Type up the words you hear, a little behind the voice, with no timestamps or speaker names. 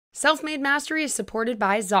Self-Made Mastery is supported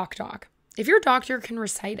by ZocDoc. If your doctor can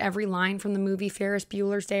recite every line from the movie Ferris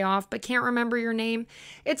Bueller's Day Off but can't remember your name,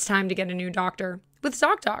 it's time to get a new doctor. With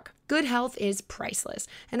ZocDoc, good health is priceless,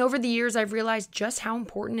 and over the years I've realized just how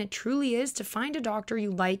important it truly is to find a doctor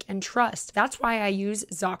you like and trust. That's why I use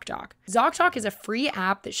ZocDoc. ZocDoc is a free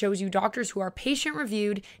app that shows you doctors who are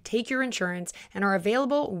patient-reviewed, take your insurance, and are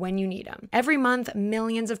available when you need them. Every month,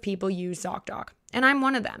 millions of people use ZocDoc, and I'm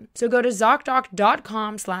one of them. So go to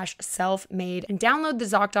ZocDoc.com/selfmade and download the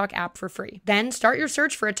ZocDoc app for free. Then start your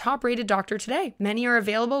search for a top-rated doctor today. Many are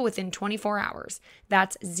available within 24 hours.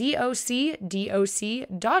 That's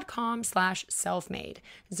ZocDoc.com/selfmade.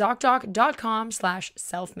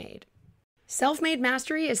 ZocDoc.com/selfmade. Self-Made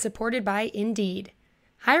Mastery is supported by Indeed.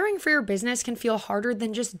 Hiring for your business can feel harder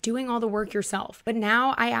than just doing all the work yourself. But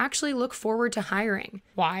now I actually look forward to hiring.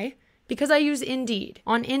 Why? Because I use Indeed.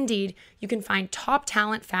 On Indeed, you can find top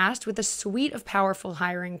talent fast with a suite of powerful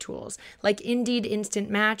hiring tools like Indeed Instant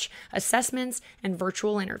Match, assessments, and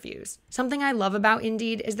virtual interviews. Something I love about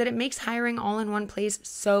Indeed is that it makes hiring all in one place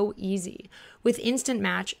so easy. With Instant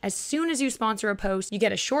Match, as soon as you sponsor a post, you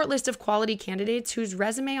get a short list of quality candidates whose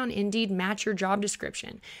resume on Indeed match your job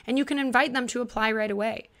description, and you can invite them to apply right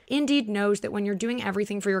away. Indeed knows that when you're doing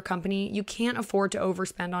everything for your company, you can't afford to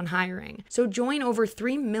overspend on hiring. So join over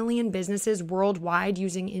 3 million businesses worldwide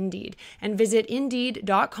using Indeed and visit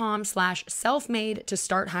Indeed.com/selfmade to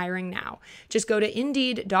start hiring now. Just go to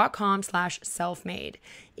Indeed.com/selfmade.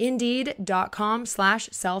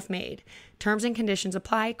 Indeed.com/selfmade. Terms and conditions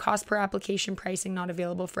apply. Cost per application pricing not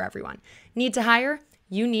available for everyone. Need to hire?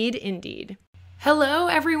 You need Indeed. Hello,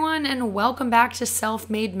 everyone, and welcome back to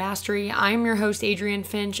Self-Made Mastery. I'm your host, Adrienne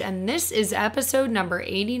Finch, and this is episode number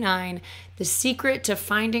 89, The Secret to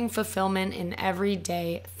Finding Fulfillment in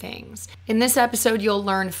Everyday Things. In this episode, you'll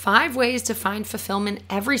learn 5 ways to find fulfillment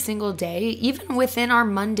every single day, even within our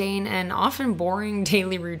mundane and often boring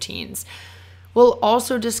daily routines. We'll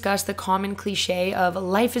also discuss the common cliche of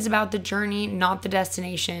life is about the journey, not the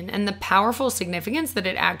destination, and the powerful significance that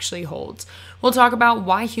it actually holds. We'll talk about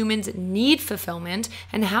why humans need fulfillment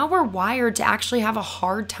and how we're wired to actually have a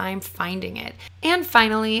hard time finding it. And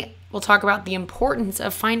finally, we'll talk about the importance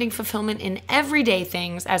of finding fulfillment in everyday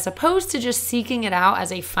things as opposed to just seeking it out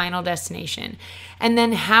as a final destination. And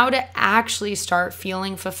then how to actually start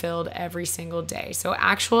feeling fulfilled every single day. So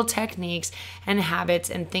actual techniques and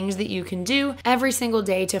habits and things that you can do every single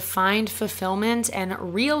day to find fulfillment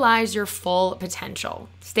and realize your full potential.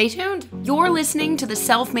 Stay tuned. You're listening to the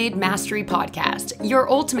Self-Made Mastery Podcast, your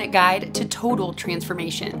ultimate guide to total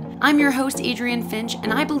transformation. I'm your host, Adrienne Finch,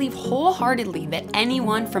 and I believe wholeheartedly that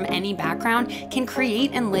anyone from any background can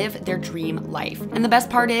create and live their dream life. And the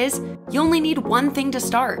best part is, you only need one thing to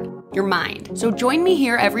start: your mind. So join me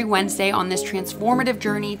here every Wednesday on this transformative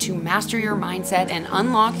journey to master your mindset and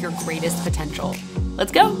unlock your greatest potential.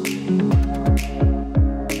 Let's go.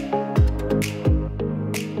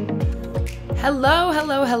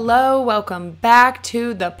 Hello. Welcome back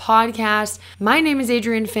to the podcast. My name is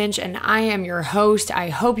Adrienne Finch and I am your host. I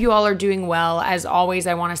hope you all are doing well. As always,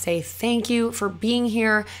 I want to say thank you for being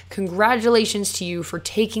here. Congratulations to you for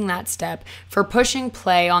taking that step, for pushing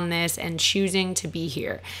play on this and choosing to be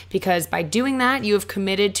here. Because by doing that, you have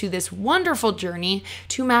committed to this wonderful journey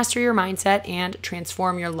to master your mindset and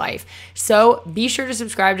transform your life. So be sure to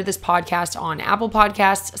subscribe to this podcast on Apple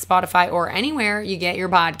Podcasts, Spotify, or anywhere you get your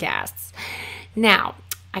podcasts. Now,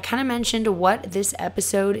 I kind of mentioned what this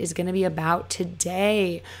episode is going to be about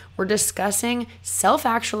today. We're discussing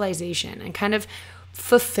self-actualization and kind of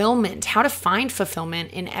fulfillment, how to find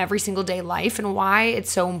fulfillment in every single day life and why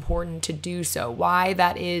it's so important to do so, why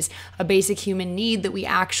that is a basic human need that we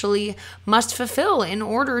actually must fulfill in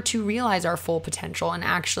order to realize our full potential and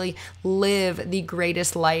actually live the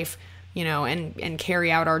greatest life, and carry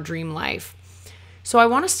out our dream life. So I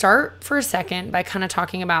want to start for a second by kind of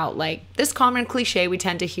talking about like this common cliche we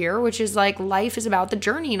tend to hear, which is like life is about the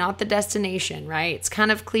journey, not the destination, right? It's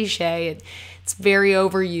kind of cliche. It's very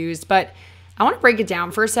overused, but I want to break it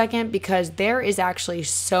down for a second because there is actually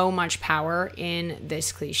so much power in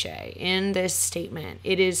this cliche, in this statement.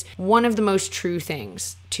 It is one of the most true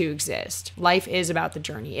things to exist. Life is about the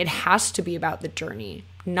journey. It has to be about the journey,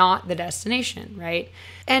 not the destination, right?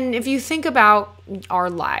 And if you think about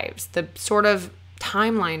our lives, the sort of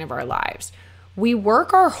timeline of our lives, we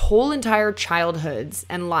work our whole entire childhoods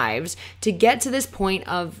and lives to get to this point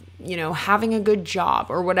of, having a good job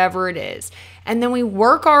or whatever it is. And then we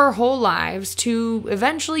work our whole lives to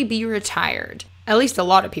eventually be retired. At least a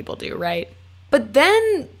lot of people do, right? But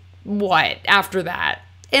then what after that?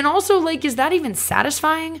 And also, is that even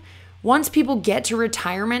satisfying? Once people get to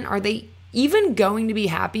retirement, are they even going to be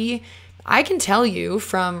happy? I can tell you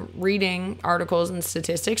from reading articles and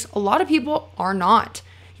statistics, a lot of people are not.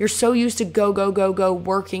 You're so used to go,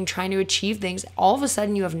 working, trying to achieve things. All of a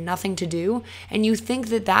sudden you have nothing to do. And you think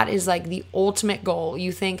that that is like the ultimate goal.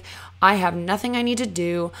 You think, I have nothing I need to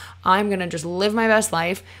do. I'm going to just live my best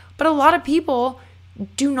life. But a lot of people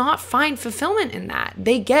do not find fulfillment in that.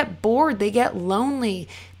 They get bored. They get lonely.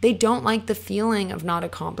 They don't like the feeling of not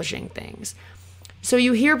accomplishing things. So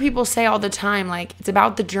you hear people say all the time, like, it's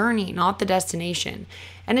about the journey, not the destination.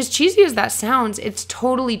 And as cheesy as that sounds, it's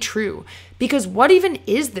totally true. Because what even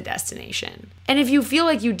is the destination? And if you feel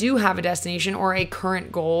like you do have a destination or a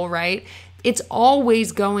current goal, right, it's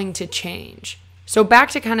always going to change. So back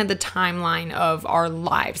to kind of the timeline of our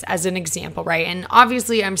lives as an example, right? And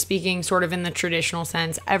obviously I'm speaking sort of in the traditional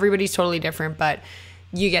sense. Everybody's totally different, but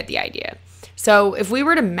you get the idea. So if we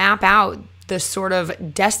were to map out the sort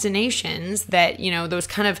of destinations that, those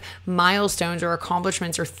kind of milestones or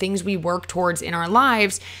accomplishments or things we work towards in our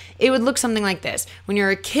lives, it would look something like this. When you're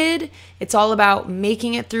a kid, it's all about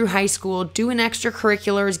making it through high school, doing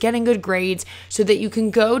extracurriculars, getting good grades so that you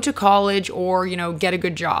can go to college or, get a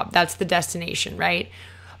good job. That's the destination, right?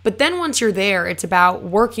 But then once you're there, it's about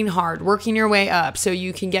working hard, working your way up so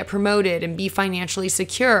you can get promoted and be financially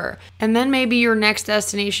secure. And then maybe your next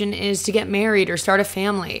destination is to get married or start a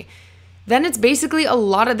family. Then it's basically a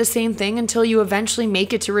lot of the same thing until you eventually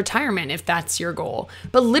make it to retirement, if that's your goal.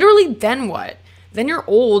 But literally, then what? Then you're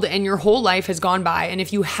old and your whole life has gone by. And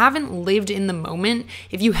if you haven't lived in the moment,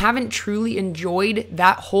 if you haven't truly enjoyed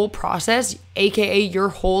that whole process, aka your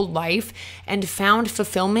whole life, and found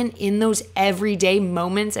fulfillment in those everyday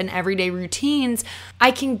moments and everyday routines,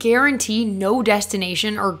 I can guarantee no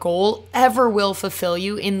destination or goal ever will fulfill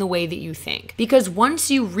you in the way that you think. Because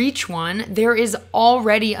once you reach one, there is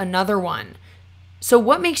already another one. So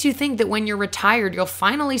what makes you think that when you're retired, you'll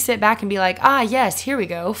finally sit back and be like, yes, here we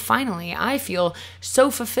go. Finally, I feel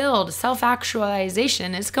so fulfilled.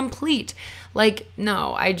 Self-actualization is complete. Like,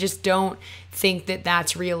 no, I just don't think that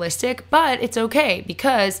that's realistic, but it's okay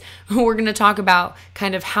because we're going to talk about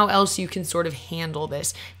kind of how else you can sort of handle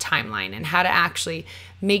this timeline and how to actually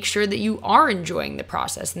make sure that you are enjoying the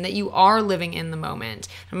process and that you are living in the moment.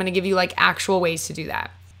 I'm going to give you like actual ways to do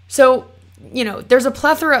that. So there's a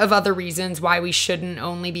plethora of other reasons why we shouldn't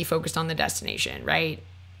only be focused on the destination, right?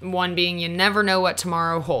 One being you never know what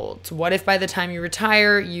tomorrow holds. What if by the time you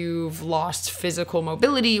retire, you've lost physical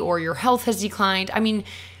mobility or your health has declined? I mean,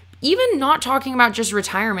 even not talking about just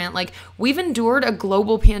retirement, like we've endured a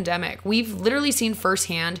global pandemic. We've literally seen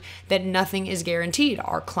firsthand that nothing is guaranteed.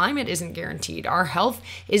 Our climate isn't guaranteed. Our health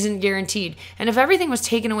isn't guaranteed. And if everything was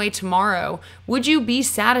taken away tomorrow, would you be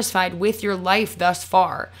satisfied with your life thus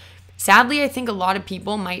far? Sadly, I think a lot of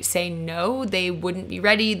people might say no, they wouldn't be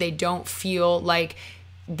ready. They don't feel like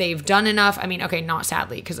they've done enough. I mean, okay, not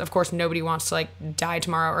sadly, because of course nobody wants to like die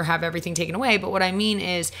tomorrow or have everything taken away. But what I mean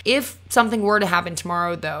is if something were to happen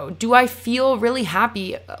tomorrow though, do I feel really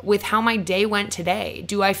happy with how my day went today?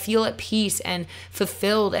 Do I feel at peace and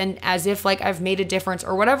fulfilled and as if like I've made a difference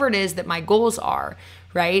or whatever it is that my goals are?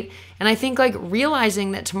 Right? And I think like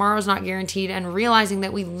realizing that tomorrow's not guaranteed and realizing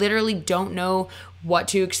that we literally don't know what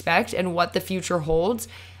to expect and what the future holds,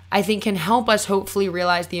 I think can help us hopefully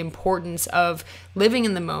realize the importance of living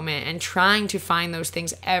in the moment and trying to find those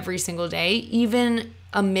things every single day, even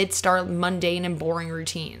amidst our mundane and boring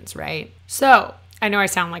routines, right? So I know I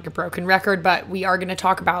sound like a broken record, but we are going to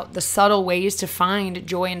talk about the subtle ways to find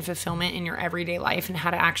joy and fulfillment in your everyday life and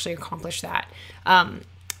how to actually accomplish that.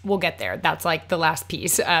 We'll get there. That's like the last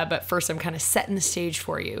piece. But first, I'm kind of setting the stage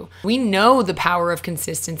for you. We know the power of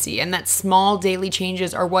consistency and that small daily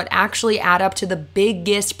changes are what actually add up to the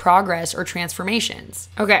biggest progress or transformations.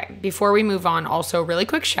 Okay, before we move on, also really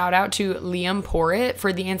quick shout out to Liam Porritt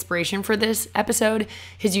for the inspiration for this episode.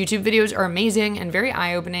 His YouTube videos are amazing and very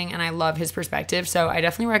eye-opening, and I love his perspective. So I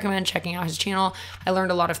definitely recommend checking out his channel. I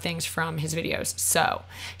learned a lot of things from his videos. So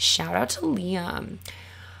shout out to Liam.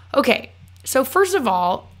 Okay, so first of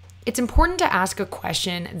all, it's important to ask a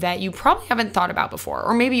question that you probably haven't thought about before,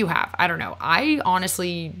 or maybe you have. I don't know. I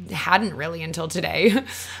honestly hadn't really until today.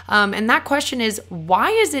 And that question is,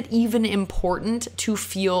 why is it even important to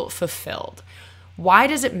feel fulfilled? Why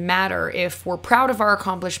does it matter if we're proud of our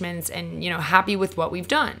accomplishments and, happy with what we've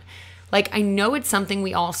done? Like, I know it's something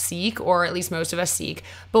we all seek, or at least most of us seek,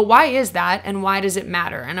 but why is that and why does it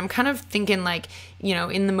matter? And I'm kind of thinking like,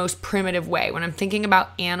 in the most primitive way, when I'm thinking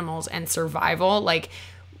about animals and survival, like,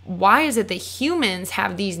 why is it that humans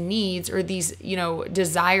have these needs or these,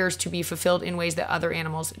 desires to be fulfilled in ways that other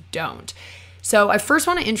animals don't? So I first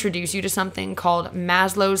want to introduce you to something called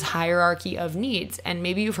Maslow's hierarchy of needs. And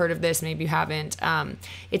maybe you've heard of this, maybe you haven't.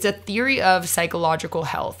 It's a theory of psychological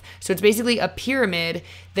health. So it's basically a pyramid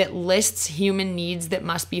that lists human needs that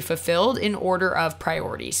must be fulfilled in order of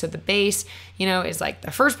priority. So the base, is like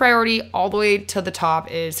the first priority, all the way to the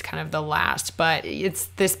top is kind of the last. But it's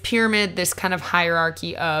this pyramid, this kind of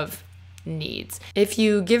hierarchy of needs. If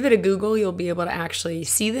you give it a Google, you'll be able to actually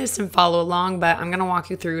see this and follow along, but I'm going to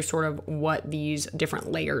walk you through sort of what these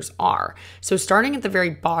different layers are. So starting at the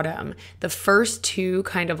very bottom, the first two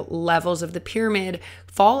kind of levels of the pyramid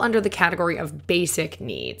fall under the category of basic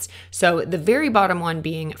needs. So the very bottom one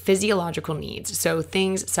being physiological needs. So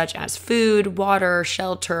things such as food, water,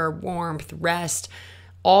 shelter, warmth, rest,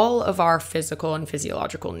 all of our physical and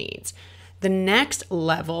physiological needs. The next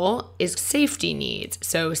level is safety needs.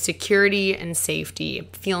 So security and safety,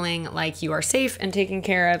 feeling like you are safe and taken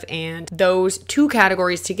care of. And those two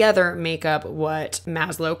categories together make up what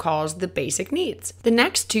Maslow calls the basic needs. The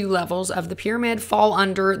next two levels of the pyramid fall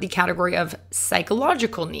under the category of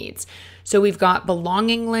psychological needs. So we've got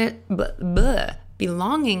belongingness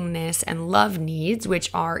and love needs,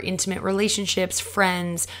 which are intimate relationships,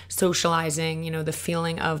 friends, socializing, the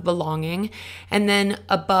feeling of belonging. And then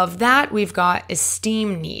above that, we've got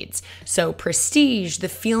esteem needs. So prestige, the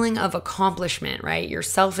feeling of accomplishment, right? Your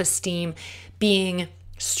self-esteem being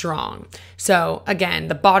strong. So again,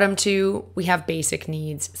 the bottom two, we have basic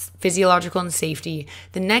needs, physiological and safety.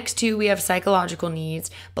 The next two, we have psychological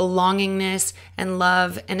needs, belongingness and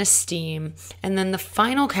love and esteem. And then the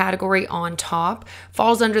final category on top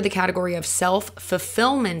falls under the category of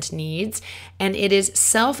self-fulfillment needs, and it is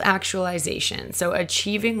self-actualization. So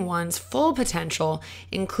achieving one's full potential,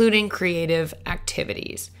 including creative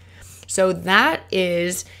activities. So that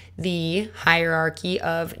is the hierarchy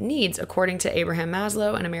of needs, according to Abraham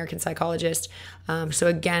Maslow, an American psychologist. So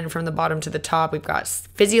again, from the bottom to the top, we've got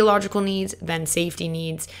physiological needs, then safety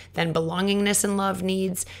needs, then belongingness and love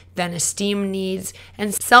needs, then esteem needs,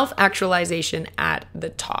 and self-actualization at the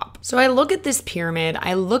top. So I look at this pyramid,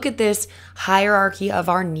 I look at this hierarchy of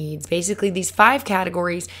our needs, basically these 5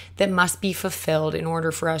 categories that must be fulfilled in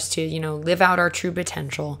order for us to, live out our true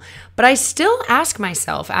potential. But I still ask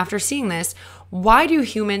myself, after seeing this, why do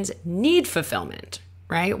humans need fulfillment,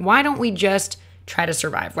 right? Why don't we just try to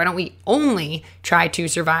survive? Why don't we only try to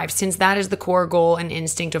survive, since that is the core goal and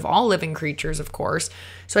instinct of all living creatures, of course?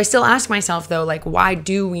 So I still ask myself, though, why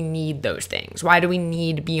do we need those things? Why do we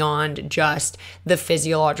need beyond just the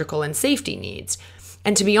physiological and safety needs?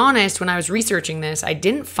 And to be honest, when I was researching this, I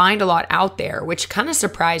didn't find a lot out there, which kind of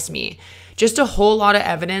surprised me. Just a whole lot of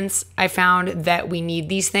evidence I found that we need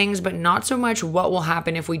these things, but not so much what will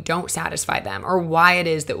happen if we don't satisfy them or why it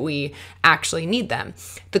is that we actually need them.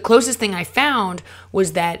 The closest thing I found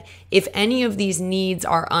was that if any of these needs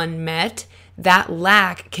are unmet, that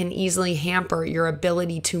lack can easily hamper your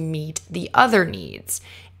ability to meet the other needs.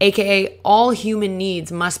 AKA, all human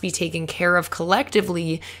needs must be taken care of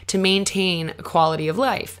collectively to maintain a quality of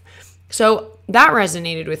life. So that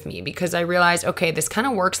resonated with me because I realized, okay, this kind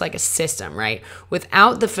of works like a system, right?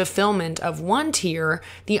 Without the fulfillment of one tier,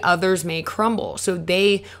 the others may crumble. So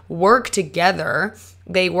they work together,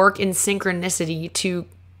 they work in synchronicity to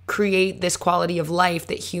create this quality of life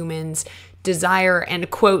that humans desire and,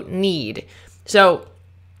 quote, need. So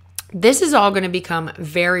this is all going to become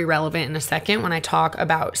very relevant in a second when I talk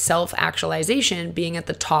about self-actualization being at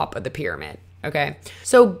the top of the pyramid. Okay,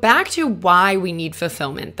 so back to why we need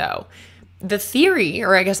fulfillment, though. The theory,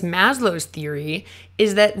 or I guess Maslow's theory,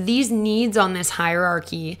 is that these needs on this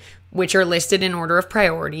hierarchy, which are listed in order of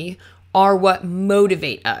priority, are what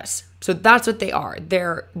motivate us. So that's what they are.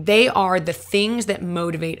 They are the things that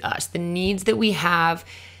motivate us, the needs that we have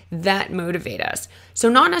that motivate us. So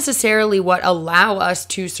not necessarily what allow us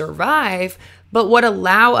to survive, but what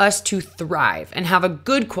allow us to thrive and have a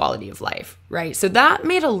good quality of life, right? So that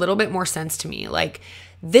made a little bit more sense to me.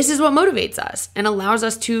 This is what motivates us and allows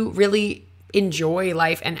us to really enjoy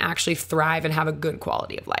life and actually thrive and have a good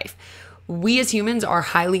quality of life. We as humans are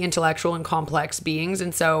highly intellectual and complex beings,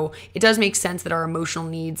 and so it does make sense that our emotional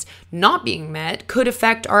needs not being met could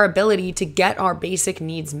affect our ability to get our basic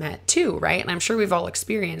needs met too, right? And I'm sure we've all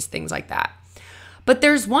experienced things like that. But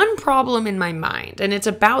there's one problem in my mind, and it's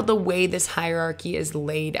about the way this hierarchy is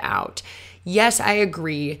laid out. Yes, I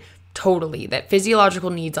agree totally that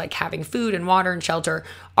physiological needs like having food and water and shelter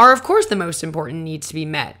are, of course, the most important needs to be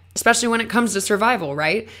met, especially when it comes to survival,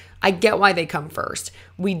 right? I get why they come first.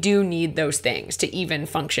 We do need those things to even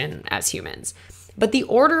function as humans. But the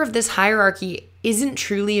order of this hierarchy isn't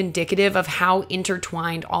truly indicative of how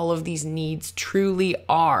intertwined all of these needs truly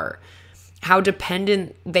are. how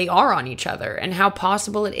dependent they are on each other and how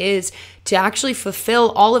possible it is to actually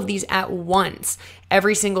fulfill all of these at once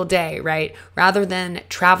every single day, right? Rather than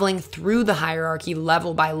traveling through the hierarchy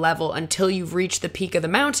level by level until you've reached the peak of the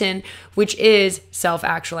mountain, which is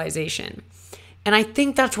self-actualization. And I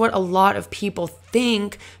think that's what a lot of people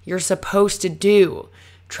think you're supposed to do.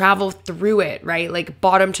 Travel through it, right? Like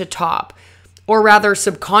bottom to top. Or rather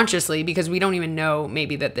subconsciously, because we don't even know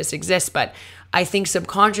maybe that this exists, but I think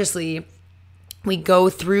subconsciously we go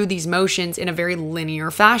through these motions in a very linear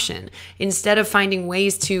fashion instead of finding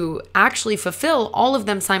ways to actually fulfill all of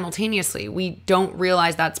them simultaneously. We don't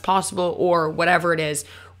realize that's possible, or whatever it is,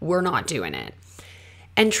 we're not doing it.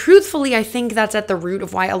 And truthfully, I think that's at the root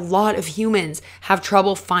of why a lot of humans have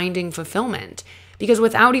trouble finding fulfillment. Because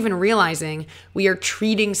without even realizing, we are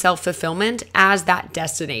treating self-fulfillment as that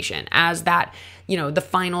destination, as that, the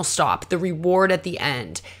final stop, the reward at the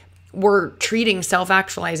end. We're treating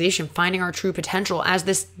self-actualization, finding our true potential, as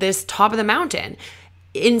this top of the mountain,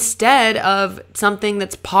 instead of something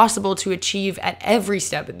that's possible to achieve at every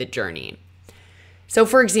step of the journey. So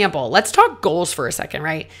for example, let's talk goals for a second,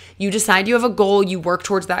 right? You decide you have a goal, you work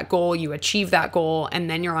towards that goal, you achieve that goal, and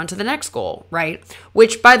then you're on to the next goal, right?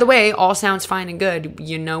 Which, by the way, all sounds fine and good.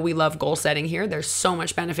 We love goal setting here. There's so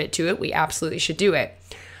much benefit to it. We absolutely should do it.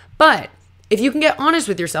 But if you can get honest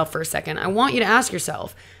with yourself for a second, I want you to ask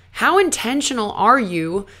yourself, how intentional are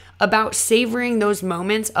you about savoring those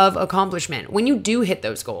moments of accomplishment when you do hit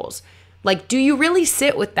those goals? Like, do you really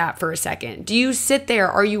sit with that for a second? Do you sit there?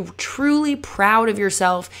 Are you truly proud of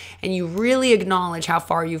yourself and you really acknowledge how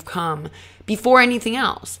far you've come before anything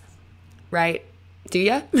else, right? Do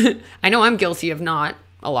you? I know I'm guilty of not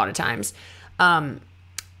a lot of times.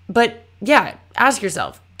 But yeah, ask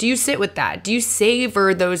yourself, do you sit with that? Do you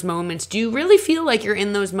savor those moments? Do you really feel like you're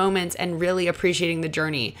in those moments and really appreciating the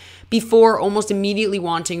journey before almost immediately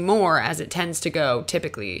wanting more, as it tends to go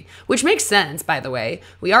typically? Which makes sense, by the way.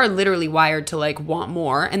 We are literally wired to want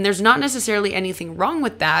more, and there's not necessarily anything wrong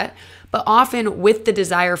with that. But often with the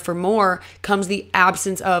desire for more comes the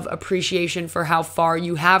absence of appreciation for how far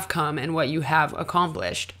you have come and what you have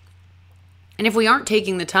accomplished. And if we aren't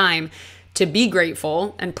taking the time to be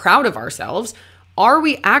grateful and proud of ourselves, are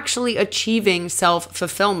we actually achieving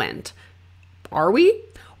self-fulfillment? Are we?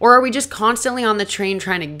 Or are we just constantly on the train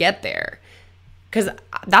trying to get there? Because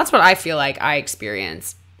that's what I feel like I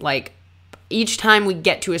experience. Like each time we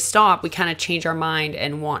get to a stop, we kind of change our mind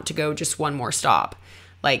and want to go just one more stop.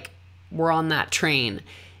 Like we're on that train.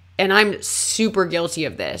 And I'm super guilty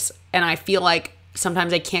of this. And I feel like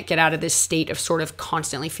sometimes I can't get out of this state of sort of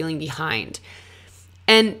constantly feeling behind.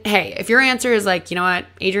 And hey, if your answer is like, you know what,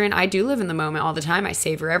 Adrienne, I do live in the moment all the time. I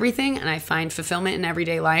savor everything and I find fulfillment in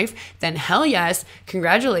everyday life, then hell yes,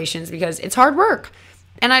 congratulations, because it's hard work.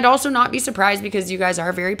 And I'd also not be surprised because you guys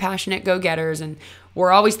are very passionate go-getters and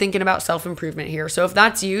we're always thinking about self-improvement here. So if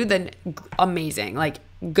that's you, then amazing. Like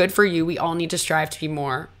good for you. We all need to strive to be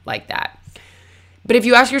more like that. But if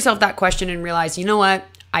you ask yourself that question and realize, you know what,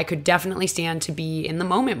 I could definitely stand to be in the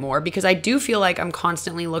moment more because I do feel like I'm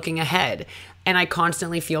constantly looking ahead and I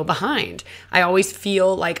constantly feel behind. I always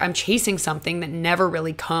feel like I'm chasing something that never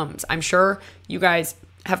really comes. I'm sure you guys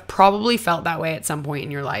have probably felt that way at some point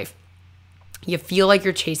in your life. You feel like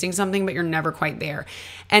you're chasing something, but you're never quite there.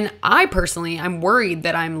 And I personally, I'm worried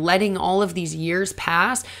that I'm letting all of these years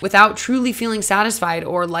pass without truly feeling satisfied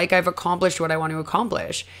or like I've accomplished what I want to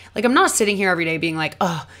accomplish. Like I'm not sitting here every day being like,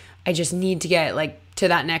 oh, I just need to get to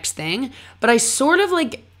that next thing. But I sort of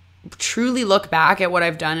truly look back at what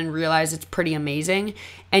I've done and realize it's pretty amazing.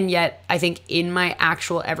 And yet I think in my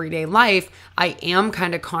actual everyday life, I am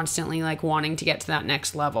kind of constantly wanting to get to that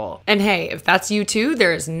next level. And hey, if that's you too,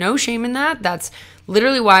 there is no shame in that. That's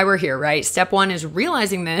literally why we're here, right? Step 1 is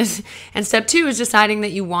realizing this. And step 2 is deciding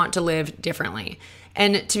that you want to live differently.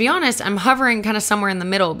 And to be honest, I'm hovering kind of somewhere in the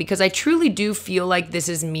middle because I truly do feel like this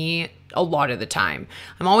is me a lot of the time.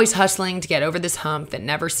 I'm always hustling to get over this hump that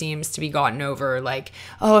never seems to be gotten over.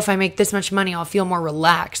 Oh, if I make this much money, I'll feel more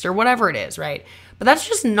relaxed or whatever it is, right? But that's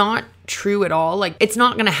just not true at all. It's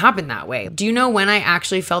not going to happen that way. Do you know when I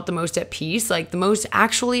actually felt the most at peace? The most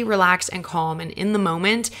actually relaxed and calm and in the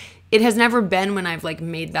moment? It has never been when I've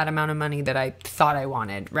made that amount of money that I thought I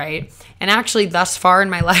wanted, right? And actually thus far in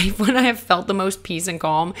my life, when I have felt the most peace and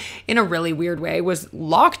calm in a really weird way was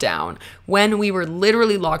lockdown, when we were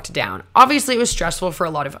literally locked down. Obviously it was stressful for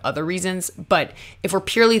a lot of other reasons, but if we're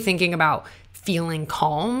purely thinking about feeling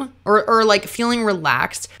calm or feeling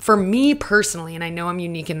relaxed, for me personally, and I know I'm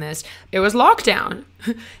unique in this, it was lockdown.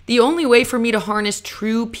 The only way for me to harness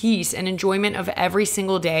true peace and enjoyment of every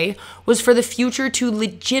single day was for the future to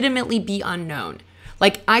legitimately be unknown.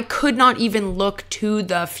 I could not even look to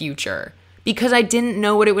the future because I didn't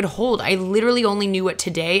know what it would hold. I literally only knew what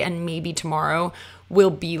today and maybe tomorrow will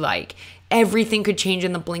be like. Everything could change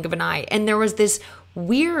in the blink of an eye. And there was this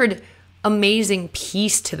weird, amazing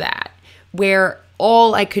piece to that where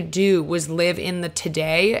all I could do was live in the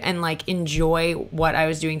today and like enjoy what I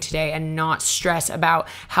was doing today and not stress about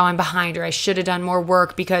how I'm behind or I should have done more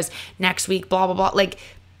work because next week, blah, blah, blah. Like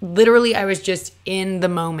literally I was just in the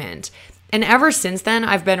moment. And ever since then,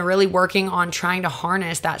 I've been really working on trying to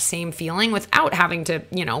harness that same feeling without having to,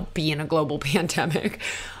 be in a global pandemic.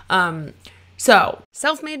 So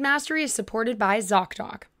self-made mastery is supported by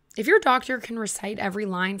ZocDoc. If your doctor can recite every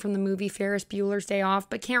line from the movie Ferris Bueller's Day Off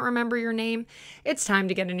but can't remember your name, it's time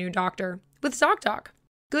to get a new doctor with ZocDoc.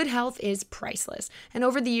 Good health is priceless, and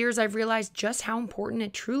over the years I've realized just how important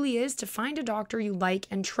it truly is to find a doctor you like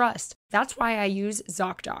and trust. That's why I use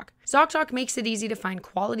ZocDoc. ZocDoc makes it easy to find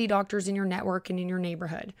quality doctors in your network and in your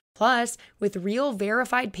neighborhood. Plus, with real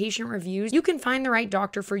verified patient reviews, you can find the right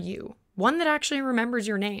doctor for you, one that actually remembers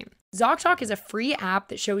your name. ZocDoc is a free app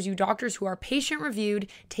that shows you doctors who are patient-reviewed,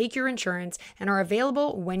 take your insurance, and are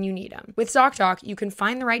available when you need them. With ZocDoc, you can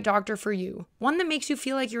find the right doctor for you, one that makes you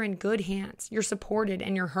feel like you're in good hands, you're supported,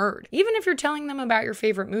 and you're heard, even if you're telling them about your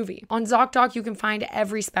favorite movie. On ZocDoc, you can find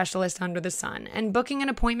every specialist under the sun, and booking an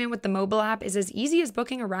appointment with the mobile app is as easy as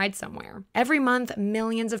booking a ride somewhere. Every month,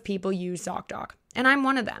 millions of people use ZocDoc, and I'm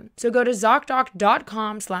one of them. So go to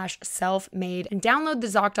ZocDoc.com/selfmade and download the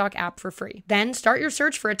ZocDoc app for free. Then start your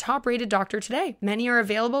search for a top-rated doctor today. Many are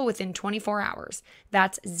available within 24 hours.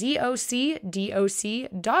 That's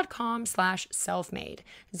ZocDoc.com/selfmade.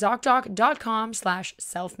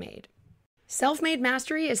 ZocDoc.com/selfmade. Self-made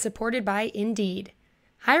mastery is supported by Indeed.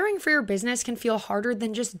 Hiring for your business can feel harder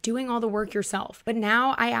than just doing all the work yourself. But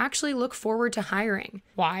now I actually look forward to hiring.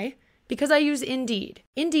 Why? Because I use Indeed.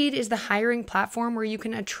 Indeed is the hiring platform where you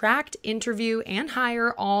can attract, interview, and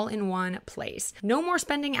hire all in one place. No more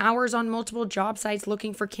spending hours on multiple job sites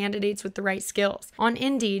looking for candidates with the right skills. On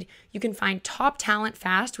Indeed, you can find top talent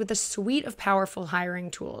fast with a suite of powerful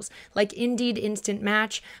hiring tools like Indeed Instant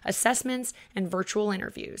Match, assessments, and virtual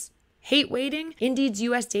interviews. Hate waiting? Indeed's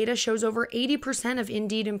US data shows over 80% of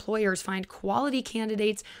Indeed employers find quality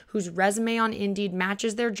candidates whose resume on Indeed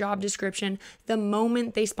matches their job description the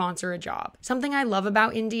moment they sponsor a job. Something I love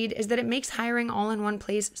about Indeed is that it makes hiring all in one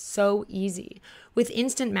place so easy. With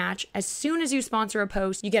Instant Match, as soon as you sponsor a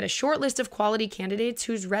post, you get a short list of quality candidates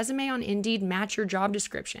whose resume on Indeed match your job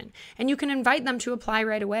description, and you can invite them to apply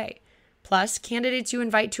right away. Plus, candidates you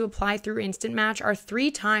invite to apply through Instant Match are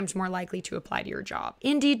 3 times more likely to apply to your job.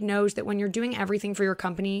 Indeed knows that when you're doing everything for your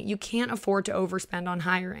company, you can't afford to overspend on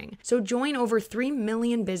hiring. So join over 3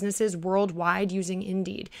 million businesses worldwide using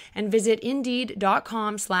Indeed and visit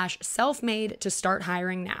Indeed.com/selfmade to start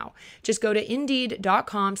hiring now. Just go to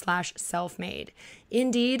Indeed.com/selfmade.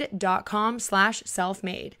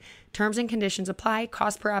 Indeed.com/selfmade. Terms and conditions apply.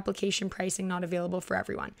 Cost per application pricing not available for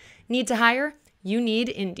everyone. Need to hire? You need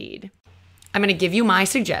Indeed. I'm going to give you my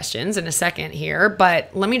suggestions in a second here, but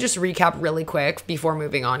let me just recap really quick before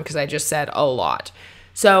moving on because I just said a lot.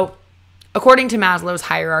 So, according to Maslow's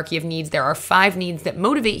hierarchy of needs, there are 5 needs that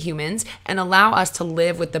motivate humans and allow us to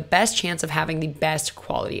live with the best chance of having the best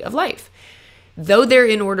quality of life. Though they're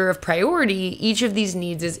in order of priority, each of these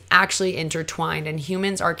needs is actually intertwined, and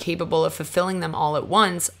humans are capable of fulfilling them all at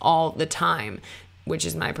once, all the time, which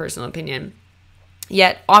is my personal opinion.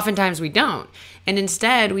 Yet, oftentimes we don't. And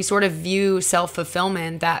instead, we sort of view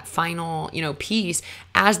self-fulfillment, that final, piece,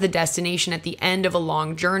 as the destination at the end of a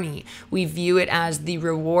long journey. We view it as the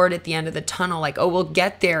reward at the end of the tunnel, like, oh, we'll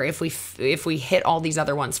get there if we hit all these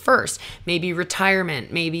other ones first. Maybe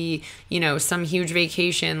retirement, maybe, some huge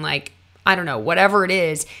vacation, like, I don't know, whatever it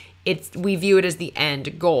is, we view it as the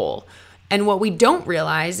end goal. And what we don't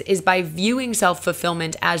realize is by viewing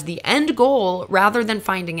self-fulfillment as the end goal rather than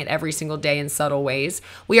finding it every single day in subtle ways,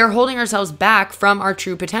 we are holding ourselves back from our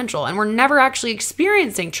true potential, and we're never actually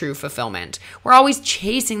experiencing true fulfillment. We're always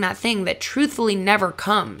chasing that thing that truthfully never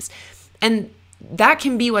comes. And that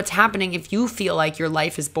can be what's happening if you feel like your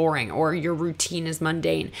life is boring or your routine is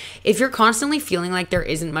mundane. If you're constantly feeling like there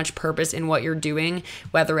isn't much purpose in what you're doing,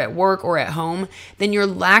 whether at work or at home, then you're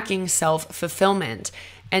lacking self-fulfillment.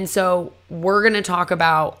 And so we're going to talk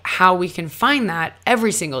about how we can find that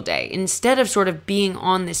every single day instead of sort of being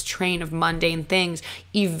on this train of mundane things,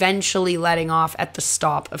 eventually letting off at the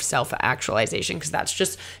stop of self-actualization, because that's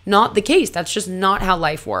just not the case. That's just not how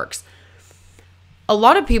life works. A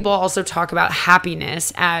lot of people also talk about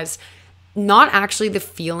happiness as not actually the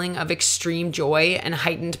feeling of extreme joy and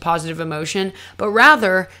heightened positive emotion, but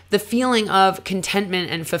rather the feeling of contentment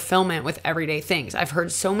and fulfillment with everyday things. I've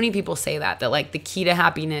heard so many people say that like the key to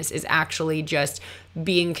happiness is actually just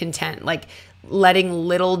being content, like letting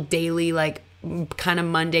little daily, like kind of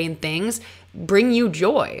mundane things bring you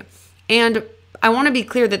joy. And I want to be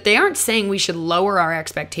clear that they aren't saying we should lower our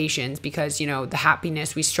expectations because, the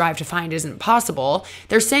happiness we strive to find isn't possible.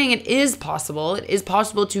 They're saying it is possible. It is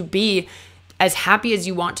possible to be as happy as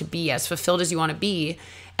you want to be, as fulfilled as you want to be,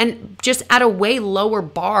 and just at a way lower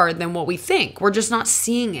bar than what we think. We're just not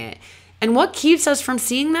seeing it. And what keeps us from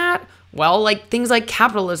seeing that? Well, like things like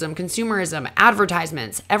capitalism, consumerism,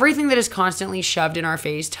 advertisements, everything that is constantly shoved in our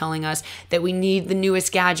face telling us that we need the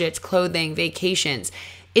newest gadgets, clothing, vacations.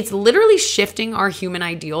 It's literally shifting our human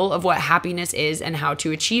ideal of what happiness is and how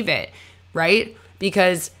to achieve it, right?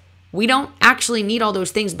 Because we don't actually need all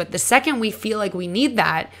those things, but the second we feel like we need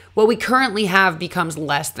that, what we currently have becomes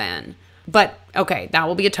less than. But okay, that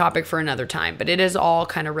will be a topic for another time, but it is all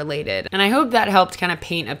kind of related. And I hope that helped kind of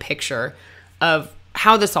paint a picture of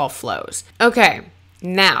how this all flows. Okay,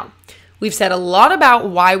 now we've said a lot about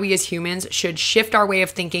why we as humans should shift our way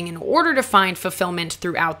of thinking in order to find fulfillment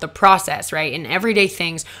throughout the process, right? In everyday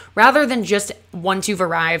things, rather than just once you've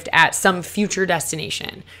arrived at some future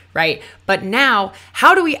destination, right? But now,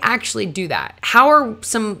 how do we actually do that? How are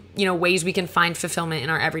some, ways we can find fulfillment in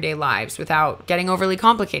our everyday lives without getting overly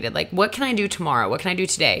complicated? Like, what can I do tomorrow? What can I do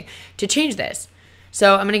today to change this?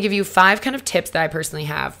 So I'm going to give you 5 kind of tips that I personally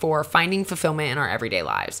have for finding fulfillment in our everyday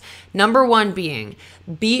lives. Number 1 being,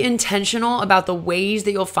 be intentional about the ways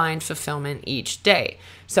that you'll find fulfillment each day.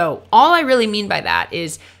 So all I really mean by that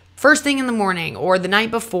is first thing in the morning or the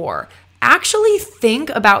night before, actually think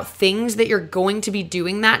about things that you're going to be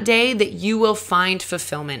doing that day that you will find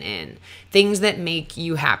fulfillment in. Things that make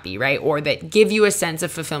you happy, right? Or that give you a sense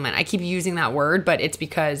of fulfillment. I keep using that word, but it's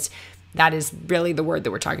because that is really the word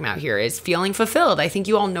that we're talking about here, is feeling fulfilled. I think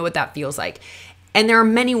you all know what that feels like. And there are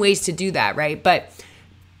many ways to do that, right? But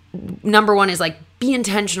number 1 is like, be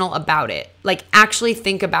intentional about it. Like actually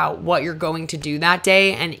think about what you're going to do that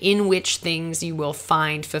day and in which things you will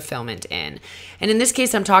find fulfillment in. And in this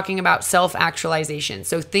case, I'm talking about self-actualization.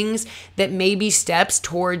 So things that may be steps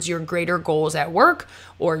towards your greater goals at work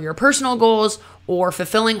or your personal goals or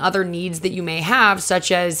fulfilling other needs that you may have,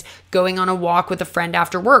 such as going on a walk with a friend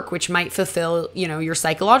after work, which might fulfill, your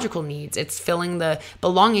psychological needs. It's filling the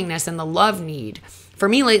belongingness and the love need. For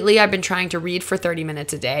me lately, I've been trying to read for 30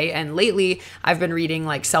 minutes a day. And lately, I've been reading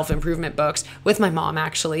like self-improvement books with my mom,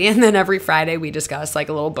 actually. And then every Friday, we discuss like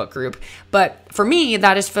a little book group. But for me,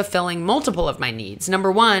 that is fulfilling multiple of my needs.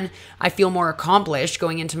 Number 1, I feel more accomplished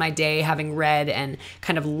going into my day, having read and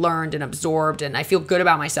kind of learned and absorbed. And I feel good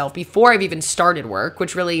about myself before I've even started work,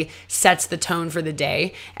 which really sets the tone for the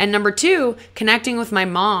day. And number 2, connecting with my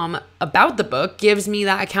mom about the book gives me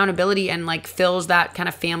that accountability and like fills that kind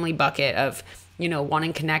of family bucket of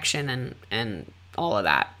wanting connection and all of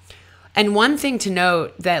that. And one thing to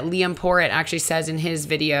note that Liam Porritt actually says in his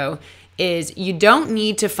video is you don't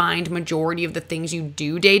need to find majority of the things you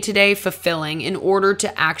do day to day fulfilling in order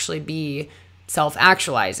to actually be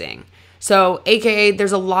self-actualizing. So AKA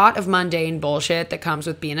there's a lot of mundane bullshit that comes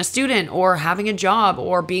with being a student or having a job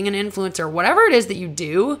or being an influencer, whatever it is that you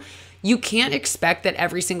do. You can't expect that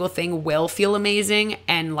every single thing will feel amazing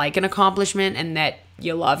and like an accomplishment and that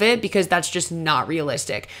you love it, because that's just not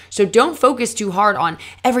realistic. So don't focus too hard on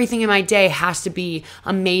everything in my day has to be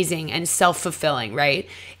amazing and self-fulfilling, right?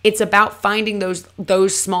 It's about finding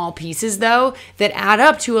those small pieces though that add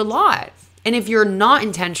up to a lot. And if you're not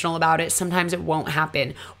intentional about it, sometimes it won't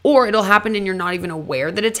happen, or it'll happen and you're not even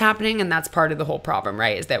aware that it's happening. And that's part of the whole problem,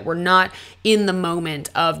 right? Is that we're not in the moment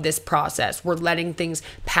of this process. We're letting things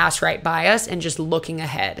pass right by us and just looking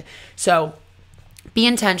ahead. So be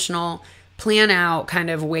intentional, plan out kind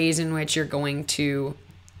of ways in which you're going to,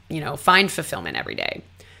 find fulfillment every day.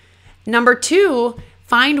 Number 2,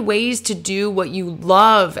 find ways to do what you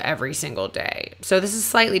love every single day. So this is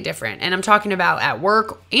slightly different. And I'm talking about at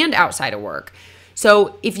work and outside of work.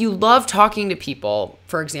 So if you love talking to people,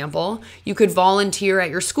 for example, you could volunteer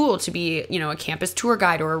at your school to be, a campus tour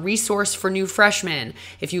guide or a resource for new freshmen.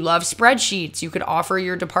 If you love spreadsheets, you could offer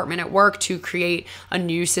your department at work to create a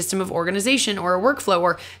new system of organization or a workflow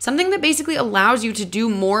or something that basically allows you to do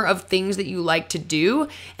more of things that you like to do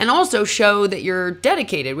and also show that you're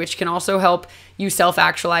dedicated, which can also help you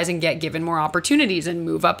self-actualize and get given more opportunities and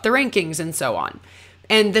move up the rankings and so on.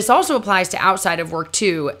 And this also applies to outside of work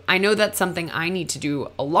too. I know that's something I need to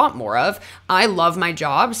do a lot more of. I love my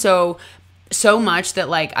job, so so much that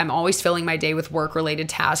like I'm always filling my day with work related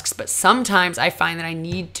tasks, but sometimes I find that I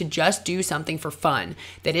need to just do something for fun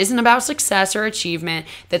that isn't about success or achievement,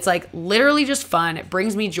 that's like literally just fun. It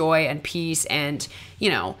brings me joy and peace and,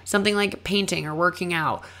 something like painting or working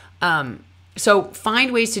out. So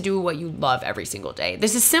find ways to do what you love every single day.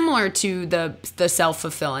 This is similar to the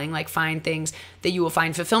self-fulfilling, like find things that you will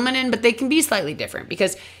find fulfillment in, but they can be slightly different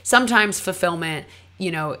because sometimes fulfillment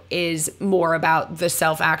is more about the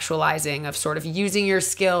self-actualizing of sort of using your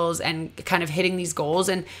skills and kind of hitting these goals.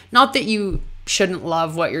 And not that you shouldn't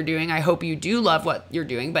love what you're doing. I hope you do love what you're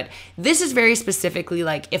doing. But this is very specifically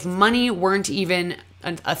like if money weren't even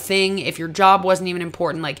a thing, if your job wasn't even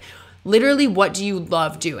important, like literally what do you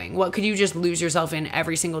love doing? What could you just lose yourself in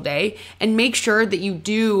every single day? And make sure that you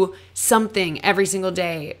do something every single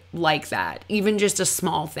day like that, even just a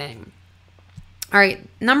small thing. All right,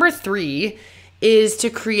 number 3 is to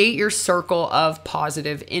create your circle of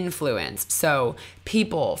positive influence. So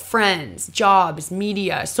people, friends, jobs,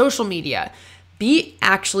 media, social media. Be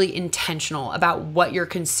actually intentional about what you're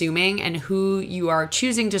consuming and who you are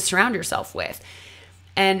choosing to surround yourself with.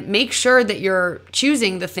 And make sure that you're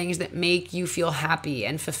choosing the things that make you feel happy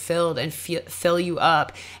and fulfilled and fill you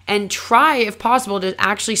up. And try, if possible, to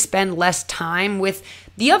actually spend less time with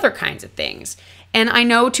the other kinds of things. And I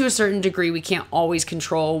know to a certain degree, we can't always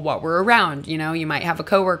control what we're around. You might have a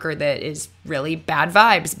coworker that is really bad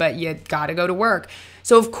vibes, but you gotta go to work.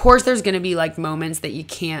 So of course there's going to be like moments that you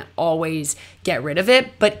can't always get rid of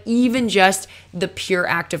it, but even just the pure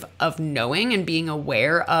act of knowing and being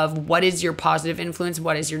aware of what is your positive influence,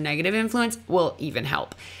 what is your negative influence will even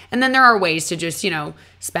help. And then there are ways to just,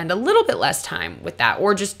 spend a little bit less time with that,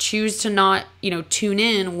 or just choose to not, tune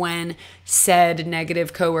in when said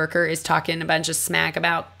negative coworker is talking a bunch of smack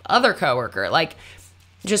about other coworker. Like,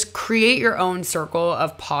 just create your own circle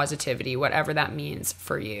of positivity, whatever that means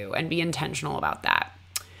for you, and be intentional about that.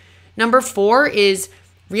 Number 4 is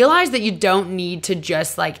realize that you don't need to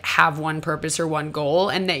just like have one purpose or one goal,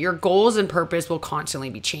 and that your goals and purpose will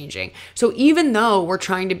constantly be changing. So even though we're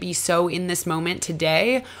trying to be so in this moment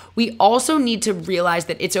today, we also need to realize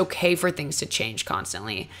that it's okay for things to change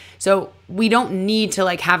constantly. So we don't need to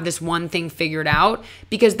like have this one thing figured out,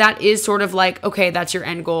 because that is sort of like, okay, that's your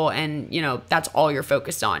end goal and that's all you're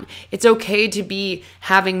focused on. It's okay to be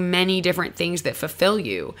having many different things that fulfill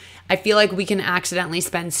you. I feel like we can accidentally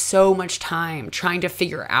spend so much time trying to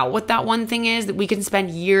figure out what that one thing is that we can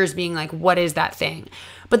spend years being like, what is that thing?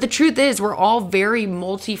 But the truth is we're all very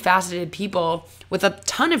multifaceted people with a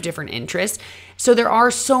ton of different interests. So there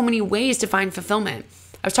are so many ways to find fulfillment.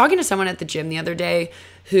 I was talking to someone at the gym the other day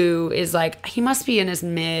who is like, he must be in his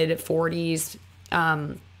mid 40s,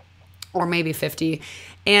 or maybe 50.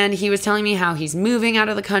 And he was telling me how he's moving out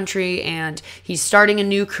of the country and he's starting a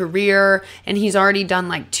new career, and he's already done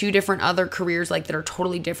like 2 different other careers like that are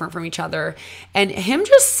totally different from each other. And him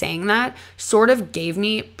just saying that sort of gave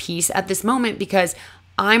me peace at this moment, because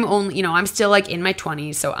I'm only, I'm still like in my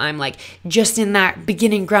 20s. So I'm like just in that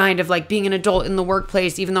beginning grind of like being an adult in the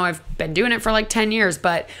workplace, even though I've been doing it for like 10 years.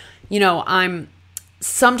 But, I'm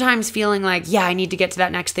sometimes feeling like, yeah, I need to get to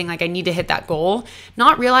that next thing. Like I need to hit that goal,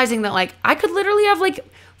 not realizing that like I could literally have like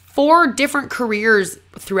 4 different careers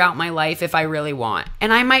throughout my life if I really want.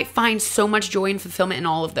 And I might find so much joy and fulfillment in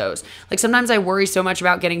all of those. Like sometimes I worry so much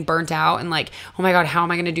about getting burnt out and like, oh my God, how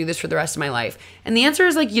am I going to do this for the rest of my life? And the answer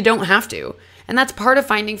is like, you don't have to. And that's part of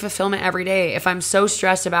finding fulfillment every day. If I'm so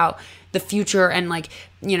stressed about the future and like,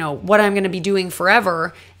 what I'm going to be doing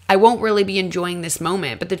forever, I won't really be enjoying this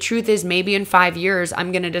moment. But the truth is maybe in 5 years,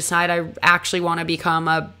 I'm going to decide I actually want to become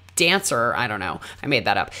a dancer. I don't know. I made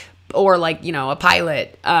that up. Or like, a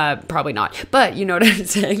pilot. Probably not. But you know what I'm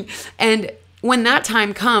saying? And when that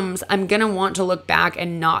time comes, I'm going to want to look back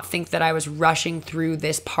and not think that I was rushing through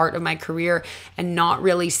this part of my career and not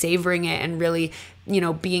really savoring it and really,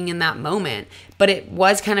 being in that moment. But it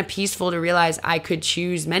was kind of peaceful to realize I could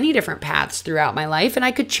choose many different paths throughout my life, and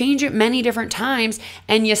I could change it many different times,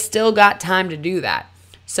 and you still got time to do that.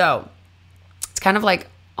 So it's kind of like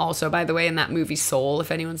also, by the way, in that movie Soul,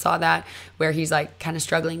 if anyone saw that, where he's like kind of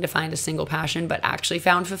struggling to find a single passion, but actually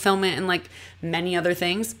found fulfillment in like many other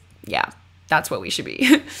things. Yeah, that's what we should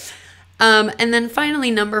be. And then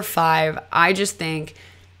finally, number 5, I just think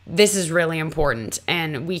this is really important,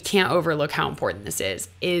 and we can't overlook how important this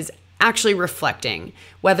is actually reflecting.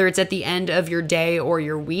 Whether it's at the end of your day or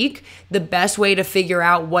your week, the best way to figure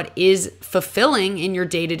out what is fulfilling in your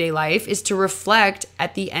day-to-day life is to reflect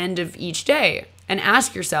at the end of each day and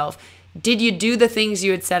ask yourself, did you do the things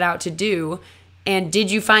you had set out to do? And did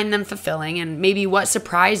you find them fulfilling? And maybe what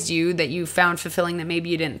surprised you that you found fulfilling that maybe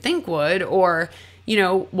you didn't think would? Or,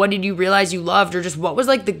 what did you realize you loved, or just what was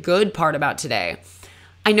like the good part about today?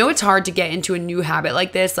 I know it's hard to get into a new habit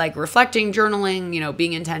like this, like reflecting, journaling,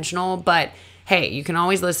 being intentional, but hey, you can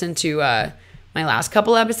always listen to my last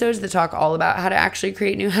couple episodes that talk all about how to actually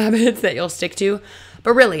create new habits that you'll stick to.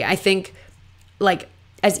 But really, I think like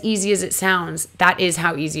as easy as it sounds, that is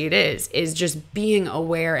how easy it is just being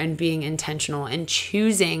aware and being intentional and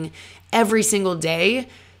choosing every single day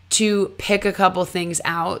to pick a couple things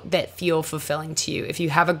out that feel fulfilling to you. If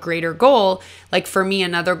you have a greater goal, like for me,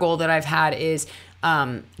 another goal that I've had is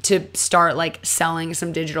to start like selling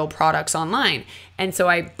some digital products online. And so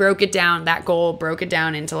I broke it down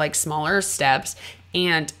into like smaller steps.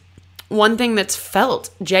 And one thing that's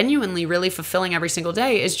felt genuinely really fulfilling every single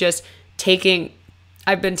day is just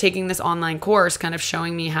I've been taking this online course kind of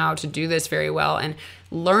showing me how to do this very well, and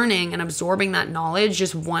learning and absorbing that knowledge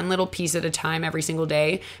just one little piece at a time every single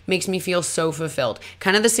day makes me feel so fulfilled.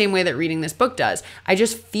 Kind of the same way that reading this book does. I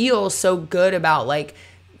just feel so good about like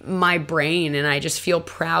my brain, and I just feel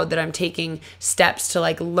proud that I'm taking steps to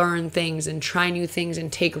like learn things and try new things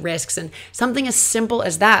and take risks. And something as simple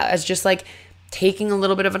as that, as just like taking a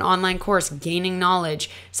little bit of an online course, gaining knowledge,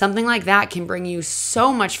 something like that can bring you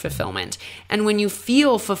so much fulfillment. And when you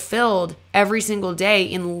feel fulfilled every single day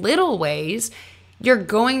in little ways, you're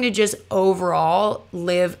going to just overall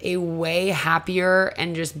live a way happier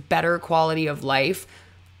and just better quality of life,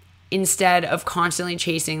 instead of constantly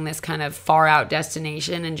chasing this kind of far out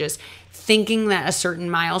destination and just thinking that a certain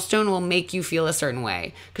milestone will make you feel a certain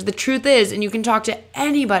way. Because the truth is, and you can talk to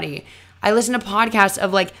anybody, I listen to podcasts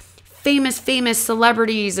of like famous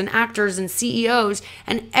celebrities and actors and CEOs,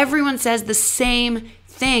 and everyone says the same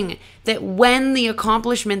thing, that when the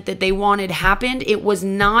accomplishment that they wanted happened, it was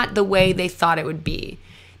not the way they thought it would be.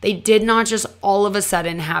 They did not just all of a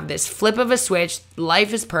sudden have this flip of a switch,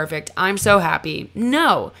 life is perfect, I'm so happy.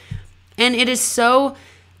 No. And it is so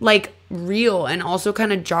like real and also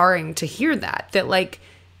kind of jarring to hear that like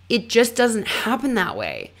it just doesn't happen that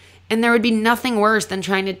way. And there would be nothing worse than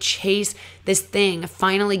trying to chase this thing,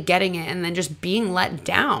 finally getting it, and then just being let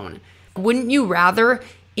down. Wouldn't you rather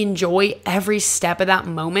enjoy every step of that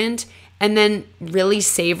moment and then really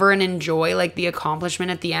savor and enjoy like the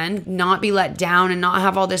accomplishment at the end, not be let down and not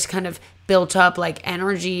have all this kind of built up like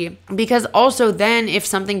energy? Because also then if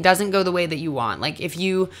something doesn't go the way that you want, like if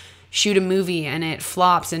you shoot a movie and it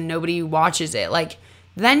flops and nobody watches it, like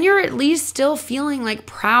then you're at least still feeling like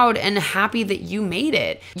proud and happy that you made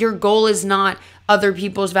it. Your goal is not other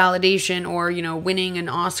people's validation or, winning an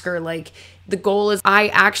Oscar. Like the goal is I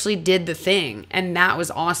actually did the thing, and that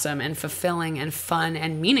was awesome and fulfilling and fun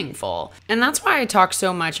and meaningful. And that's why I talk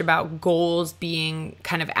so much about goals being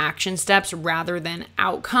kind of action steps rather than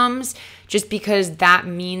outcomes, just because that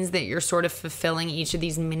means that you're sort of fulfilling each of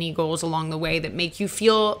these mini goals along the way that make you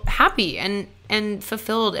feel happy and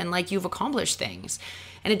fulfilled and like you've accomplished things.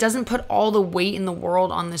 And it doesn't put all the weight in the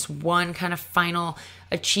world on this one kind of final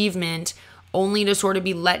achievement, only to sort of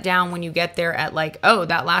be let down when you get there at like, oh,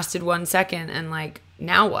 that lasted 1 second and like,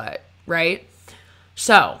 now what, right?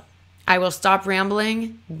 So I will stop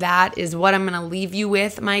rambling. That is what I'm going to leave you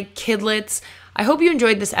with, my kidlets. I hope you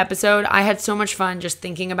enjoyed this episode. I had so much fun just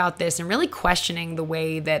thinking about this and really questioning the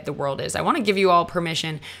way that the world is. I want to give you all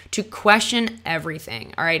permission to question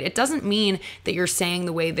everything, all right? It doesn't mean that you're saying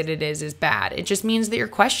the way that it is bad. It just means that you're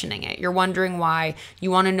questioning it. You're wondering why. You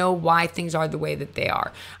want to know why things are the way that they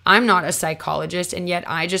are. I'm not a psychologist, and yet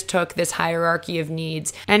I just took this hierarchy of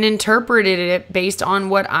needs and interpreted it based on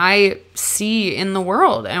what I see in the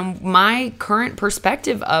world and my current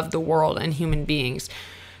perspective of the world and human beings.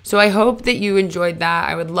 So I hope that you enjoyed that.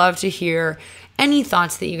 I would love to hear any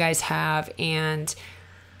thoughts that you guys have, and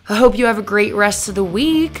I hope you have a great rest of the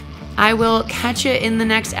week. I will catch you in the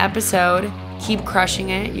next episode. Keep crushing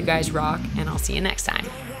it. You guys rock, and I'll see you next time.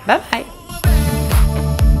 Bye-bye.